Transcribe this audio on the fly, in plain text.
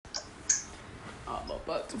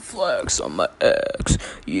About to flex on my ex.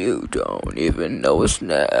 You don't even know what's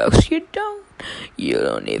next. You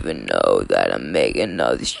don't even know that I'm making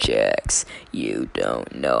all these checks. You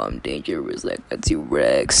don't know I'm dangerous like a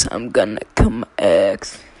T-Rex. I'm gonna kill my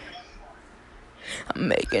ex. I'm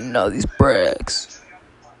making all these bricks.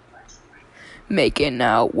 Making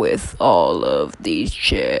out with all of these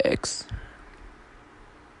chicks.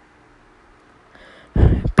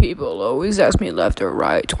 People always ask me left or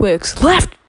right. Twix. Left!